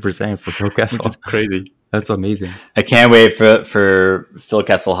 600% for Phil Kessel. Which is crazy. That's amazing. I can't wait for Phil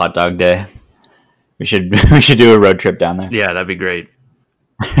Kessel hot dog day. We should do a road trip down there. Yeah, that'd be great.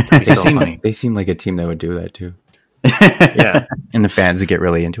 They seem like a team that would do that too. Yeah. And the fans would get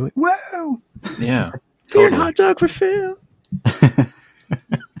really into it. Whoa! Yeah. Totally. Hot dog for Phil.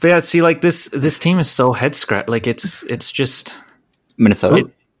 But yeah, see, like this team is so head scratch. Like it's just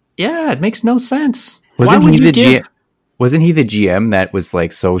Minnesota. It makes no sense. Wasn't he the GM that was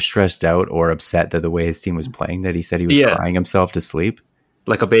like so stressed out or upset that the way his team was playing that he said he was crying himself to sleep?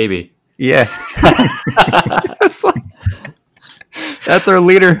 Like a baby. Yeah. That's our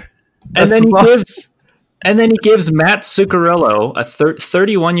leader. And then he gives Matt Zuccarello, a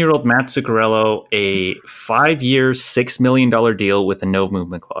 31-year-old Matt Zuccarello, a 5-year, $6 million deal with a no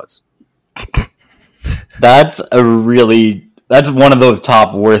movement clause. That's one of the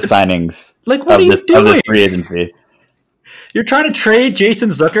top worst signings. Like, what are you doing? Of this free agency. You're trying to trade Jason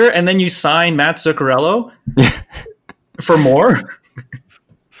Zucker and then you sign Matt Zuccarello for more?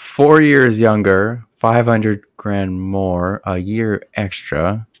 4 years younger, $500,000 more, a year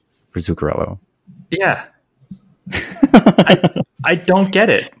extra for Zuccarello. Yeah. I don't get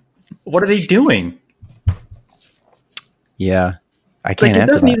it. What are they doing? Yeah. I can't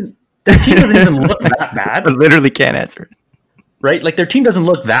answer that. Their team doesn't even look that bad. I literally can't answer it. Right? Like their team doesn't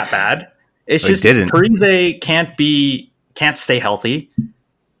look that bad. It's just Parise can't stay healthy.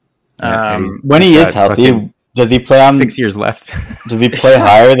 When he is healthy, does he play on 6 years left? Does he play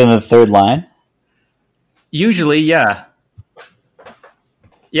higher than the third line? Usually, yeah.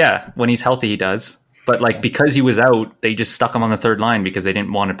 Yeah, when he's healthy, he does. But like because he was out, they just stuck him on the third line because they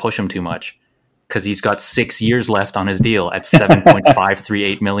didn't want to push him too much. Because he's got 6 years left on his deal at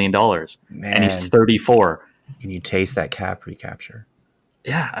 $7.538 million. Man. And he's 34. Can you taste that cap recapture?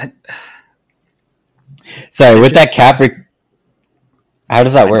 Yeah. Sorry, with that cap, how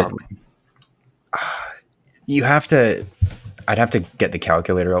does that work? You have to. I'd have to get the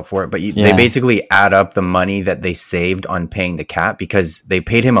calculator out for it, but they basically add up the money that they saved on paying the cap because they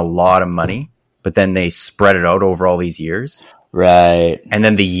paid him a lot of money, but then they spread it out over all these years. Right. And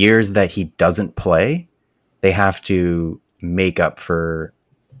then the years that he doesn't play, they have to make up for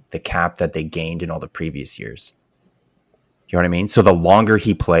the cap that they gained in all the previous years. You know what I mean? So the longer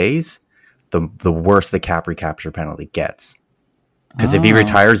he plays, the worse the cap recapture penalty gets. Because if he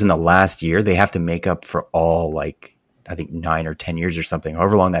retires in the last year, they have to make up for all, like, I think 9 or 10 years or something,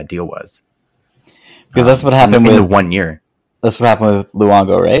 however long that deal was. Because that's what happened in the 1 year. That's what happened with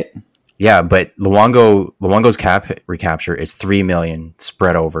Luongo, right? Yeah, but Luongo's cap recapture is $3 million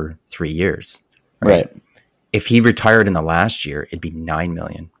spread over 3 years. Right. If he retired in the last year, it'd be $9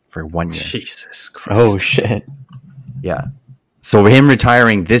 million for 1 year. Jesus Christ! Oh shit! Yeah. So him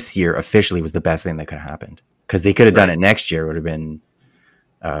retiring this year officially was the best thing that could have happened because they could have done it next year. It would have been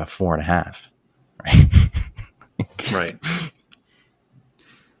 4.5. Right. Right.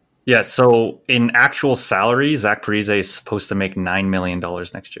 Yeah. So in actual salary, Zach Parise is supposed to make $9 million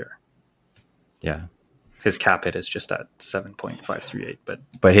next year. Yeah. His cap hit is just at 7.538. But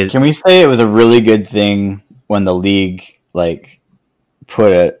can we say it was a really good thing when the league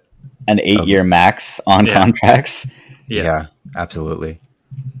put an 8-year max on contracts? Yeah, absolutely.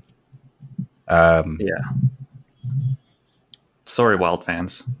 Yeah. Sorry, Wild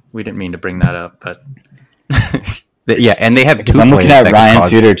fans. We didn't mean to bring that up, but yeah, and they have two. I'm looking at Ryan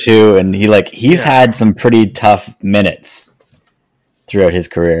Suter too, and he's had some pretty tough minutes throughout his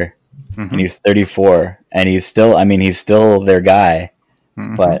career. Mm-hmm. And he's 34, and he's still their guy.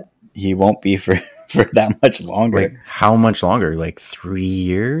 Mm-hmm. But he won't be for that much longer. Like, how much longer? Like 3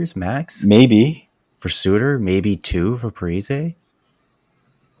 years max? Maybe For Suter, maybe 2 for Parise.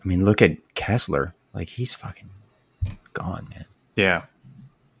 I mean, look at Kessler. Like, he's fucking gone, man. Yeah.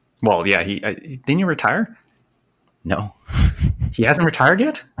 Well, yeah. He didn't he retire? No, He hasn't retired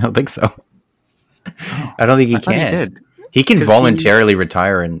yet. I don't think so. I don't think he thought can. He did. He can 'Cause voluntarily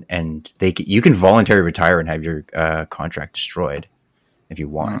retire, and you can voluntarily retire and have your contract destroyed if you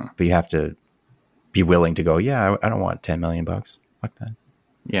want, but you have to be willing to go. Yeah, I don't want $10 million. Fuck that.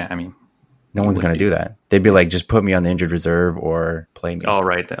 Yeah, I mean, No one's going to do that. They'd be like, just put me on the injured reserve or play me. oh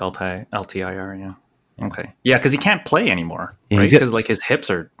right, the LTIR. Yeah. Okay. Yeah, because he can't play anymore. Yeah, Right? he's got- Because like his hips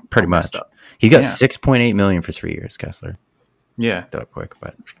are Pretty messed much. up. He got Yeah. $6.8 million for 3 years, Kessler. Yeah. That up quick,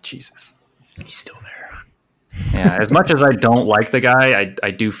 but Jesus. he's still there. Yeah. As much as I don't like the guy,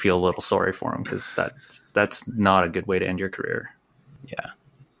 I do feel a little sorry for him because that's not a good way to end your career. Yeah.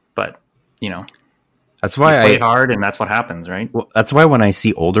 But you know, That's you why play hard, and that's what happens, right? Well, that's why when I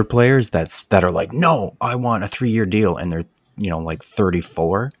see older players that are like, no, I want a 3-year deal, and they're like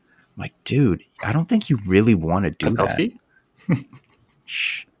 34, I'm like, dude, I don't think you really want to do that. Pavelski?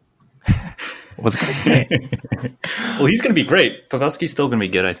 Shh. What's going Well, he's going to be great. Pavelski's still going to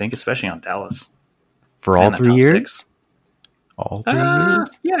be good, I think, especially on Dallas. for all And the 3 top years? 6. All 3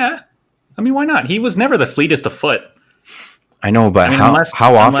 years? Yeah. I mean, why not? He was never the fleetest of foot. I know, but I mean,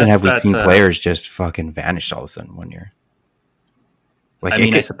 how often unless have we that, seen players just fucking vanish all of a sudden 1 year? Like, I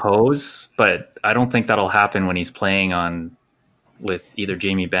mean, I suppose, but I don't think that'll happen when he's playing with either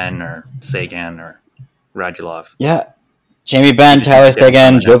Jamie Benn or Sagan or Radulov. Yeah. Jamie Benn, just Tyler need to get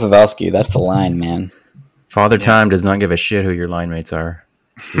Seguin, him Joe Pavelski. That's the line, man. Father Time does not give a shit who your line mates are.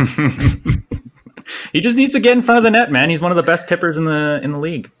 He just needs to get in front of the net, man. He's one of the best tippers in the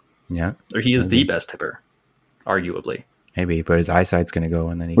league, Yeah, or he is the best tipper, arguably. maybe, but his eyesight's going to go,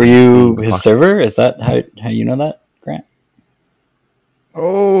 and then he Were can't you see. his Fuck. server? Is that how you know that, Grant?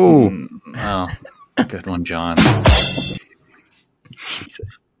 Oh, Oh, good one, John.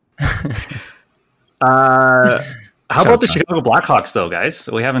 Jesus. How about the Chicago Blackhawks, though, guys?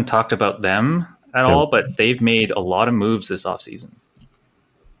 We haven't talked about them at all, but they've made a lot of moves this offseason.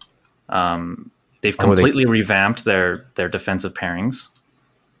 They've completely revamped their defensive pairings.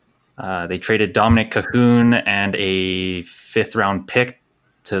 They traded Dominic Cahoon and a 5th-round pick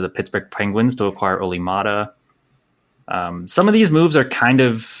to the Pittsburgh Penguins to acquire Oli Mata. Some of these moves are kind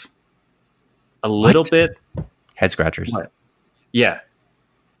of a little bit... head scratchers. What? Yeah.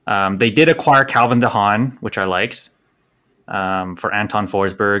 They did acquire Calvin DeHaan, which I liked, for Anton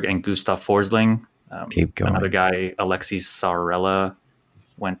Forsberg and Gustav Forsling. Keep going. Another guy, Alexis Sarella,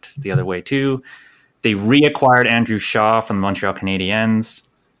 went the other way too. They reacquired Andrew Shaw from the Montreal Canadiens.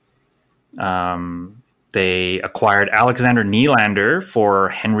 They acquired Alexander Nylander for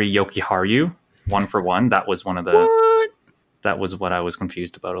Henry Jokiharju, 1-for-1. That was that was what I was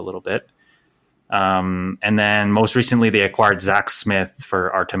confused about a little bit. And then most recently, they acquired Zach Smith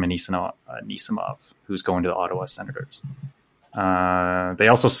for Artem Anisimov, who's going to the Ottawa Senators. They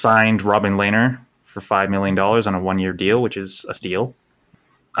also signed Robin Lehner for $5 million on a 1-year deal, which is a steal.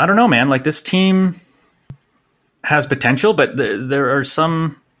 I don't know, man. Like, this team has potential, but there are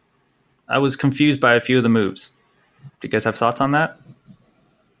some... I was confused by a few of the moves. Do you guys have thoughts on that?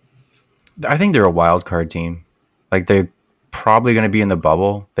 I think they're a wild card team. Like, they're probably going to be in the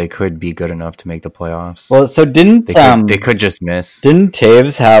bubble. They could be good enough to make the playoffs. Well, so they could just miss. Didn't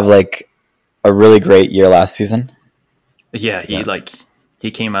Taves have like a really great year last season? Yeah,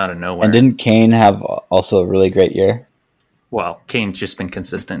 he came out of nowhere. And didn't Kane have also a really great year? Well, Kane's just been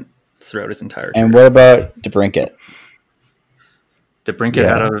consistent throughout his entire career. And what about DeBrincat?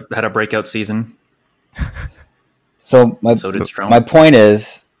 DeBrincat had a breakout season. So So did Strome. my point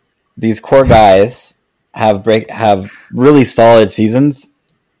is, these core guys have really solid seasons.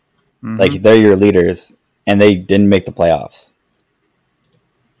 Mm-hmm. Like, they're your leaders, and they didn't make the playoffs.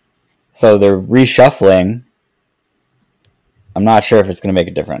 So they're reshuffling. I'm not sure if it's going to make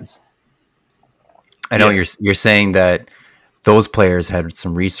a difference. I know you're saying that those players had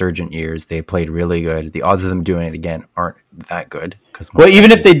some resurgent years. They played really good. The odds of them doing it again aren't that good. Well, even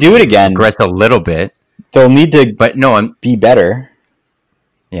if they do it again, regress a little bit, they'll need to but no, be better.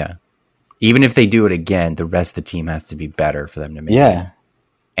 yeah. Even if they do it again, the rest of the team has to be better for them to make it. Yeah.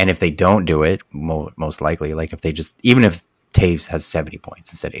 And if they don't do it, most likely, like if they even if Taves has 70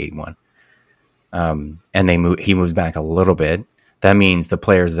 points instead of 81, and he moves back a little bit, that means the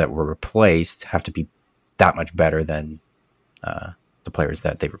players that were replaced have to be that much better than the players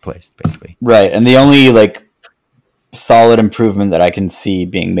that they replaced, basically. Right. And the only like solid improvement that I can see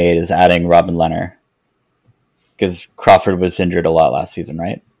being made is adding Robin Lehner, because Crawford was injured a lot last season,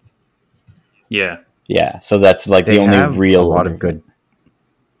 right? Yeah. Yeah, so that's like They the only have real a lot of good.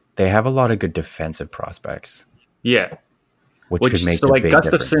 They have a lot of good defensive prospects, Yeah. which could make so a like big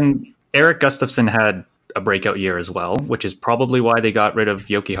difference. Eric Gustafsson had a breakout year as well, which is probably why they got rid of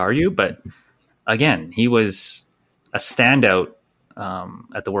Yoki Harju. But again, he was a standout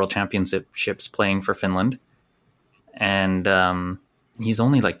at the World Championships playing for Finland, and he's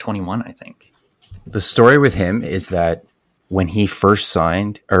only like 21, I think. The story with him is that when he first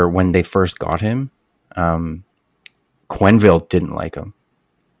signed, or when they first got him, Quenneville didn't like him,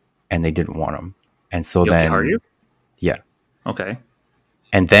 and they didn't want him, and so Yoki then Harju? yeah, Okay.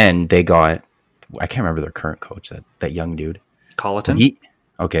 and then they got, I can't remember their current coach, that young dude. Colleton?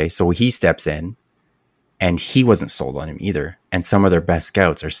 So he steps in, and he wasn't sold on him either, and some of their best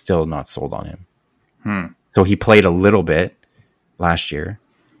scouts are still not sold on him. So he played a little bit last year.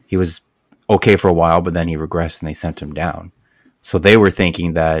 He was okay for a while, but then he regressed and they sent him down. So they were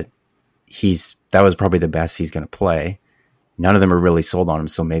thinking that that was probably the best he's going to play. None of them are really sold on him,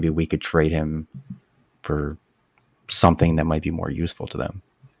 so maybe we could trade him for something that might be more useful to them.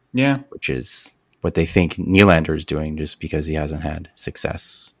 Yeah. Which is what they think Nylander is doing, just because he hasn't had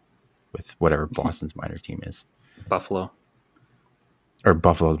success with whatever Boston's minor team is. Buffalo's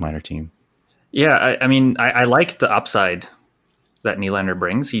minor team. Yeah, I mean, I like the upside that Nylander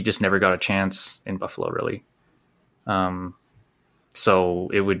brings. He just never got a chance in Buffalo, really. So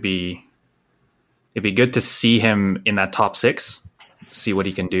it'd be good to see him in that top six, see what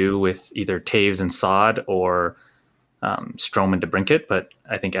he can do with either Taves and Saad or Strome and DeBrincat. But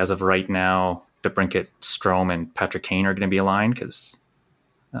I think as of right now, DeBrincat, Strome, and Patrick Kane are going to be aligned because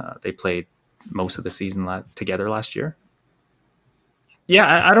they played most of the season together last year.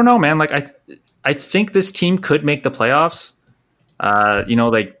 Yeah, I don't know, man. Like I think this team could make the playoffs.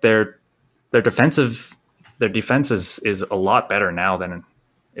 Like their defense is a lot better now than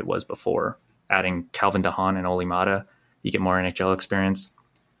it was before. Adding Calvin DeHaan and Olli Maatta, you get more NHL experience.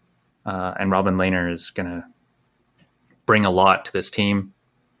 And Robin Lehner is going to bring a lot to this team.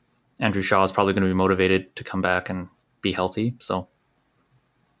 Andrew Shaw is probably going to be motivated to come back and be healthy. So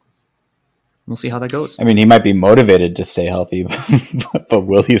we'll see how that goes. I mean, he might be motivated to stay healthy, but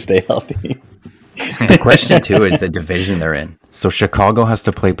will he stay healthy? The question, too, is the division they're in. So Chicago has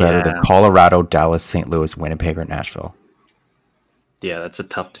to play better than Colorado, Dallas, St. Louis, Winnipeg, or Nashville. Yeah, that's a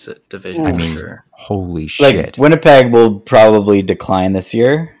tough division. I mean, sure. Holy shit. Like, Winnipeg will probably decline this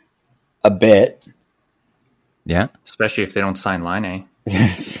year a bit. Yeah. Especially if they don't sign Laine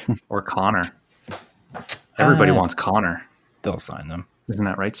or Connor. Everybody wants Connor. They'll sign them. Isn't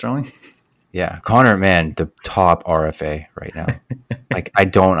that right, Sterling? Yeah. Connor, man, the top RFA right now. Like, I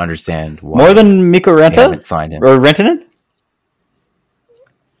don't understand why. More than Mikko they Renta? haven't signed him. Or Rentanen?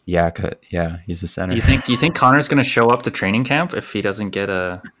 Yeah, he's a center. You think Connor's going to show up to training camp if he doesn't get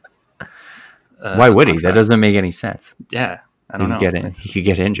a why would he? That doesn't make any sense. Yeah, I don't know. He could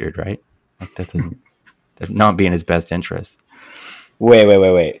get injured, right? Like, that'd not be in his best interest.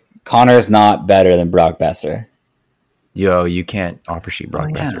 Wait. Connor's not better than Brock Besser. Yo, you can't offer sheet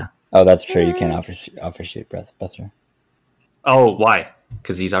Brock Besser. Oh, that's true. You can't offer sheet Besser. Oh, why?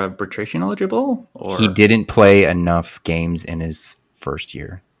 Because he's arbitration eligible? Or He didn't play enough games in his first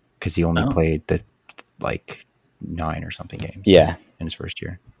year because he only played 9 or something games. Yeah, in his first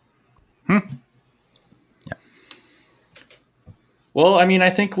year. Yeah. Well, I mean,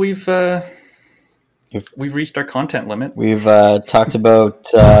 I think we've reached our content limit. We've talked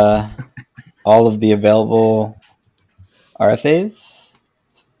about all of the available RFAs.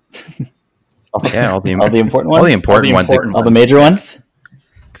 Yeah, all the important ones. All the important ones. All the major ones.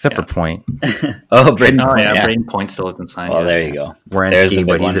 Except for Point. Braden. Braden Point still isn't signed. Oh, there you go. Werenski,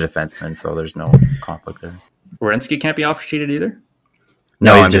 but he's a defenseman, so there's no conflict there. Werenski can't be offer sheeted either?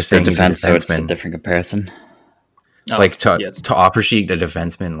 No, I'm he's just saying a he's a defense, so it's a defenseman. different comparison. Like to offer sheet a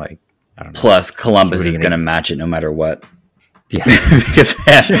defenseman, like, I don't know. Plus, Columbus What are you is gonna going to match it no matter what. Yeah, Because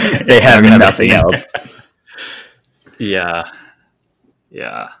they have nothing else. Yeah.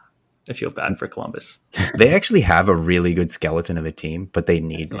 I feel bad for Columbus. they actually have a really good skeleton of a team, but they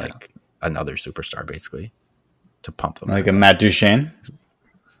need like another superstar basically to pump them. Like a Matt Duchene.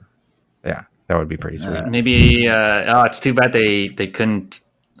 Yeah, that would be pretty sweet. Maybe. It's too bad they couldn't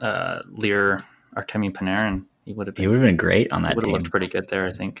lure Artemi Panarin. He would have been great on that would have team. looked pretty good there,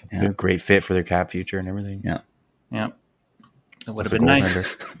 I think. Yeah. Great fit for their cap future and everything. Yeah. It would have been nice.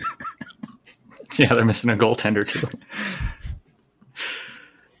 Yeah, they're missing a goaltender too.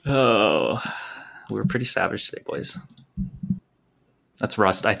 Oh, we were pretty savage today, boys. That's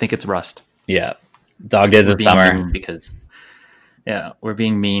rust. I think it's rust. Yeah. Dog days of summer. We're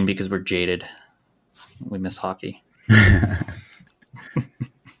being mean because we're jaded. We miss hockey.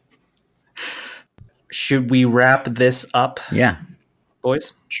 should we wrap this up, Yeah.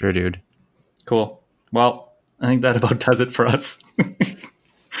 boys? Sure, dude. Cool. Well, I think that about does it for us.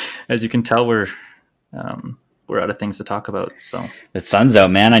 As you can tell, we're out of things to talk about. So The sun's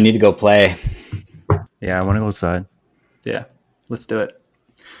out, man. I need to go play. Yeah, I want to go outside. yeah, let's do it.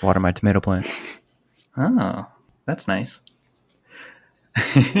 Water my tomato plant. Oh, that's nice.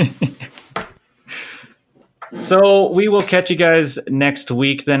 So we will catch you guys next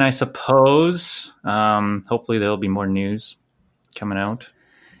week then, I suppose. Hopefully there'll be more news coming out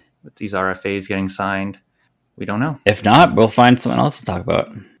with these RFAs getting signed. We don't know. If not, we'll find someone else to talk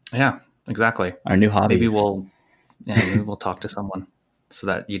about. Yeah, exactly. Our new hobby. Maybe we'll talk to someone so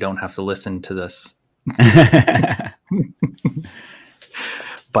that you don't have to listen to this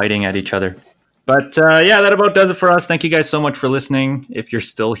biting at each other. But yeah, that about does it for us. Thank you guys so much for listening. If you're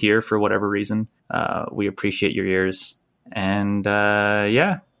still here for whatever reason, we appreciate your ears. And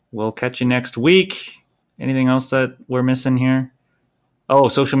yeah, we'll catch you next week. Anything else that we're missing here? Oh,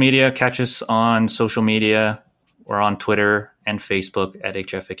 social media. Catch us on social media. We're on Twitter and Facebook at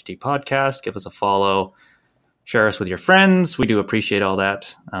HFXT Podcast. Give us a follow. Share us with your friends. We do appreciate all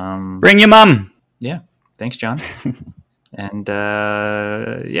that. Bring your mom. Yeah. Thanks, John. And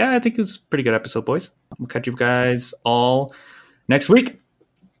yeah, I think it was a pretty good episode, boys. We'll catch you guys all next week.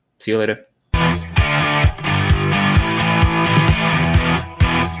 See you later.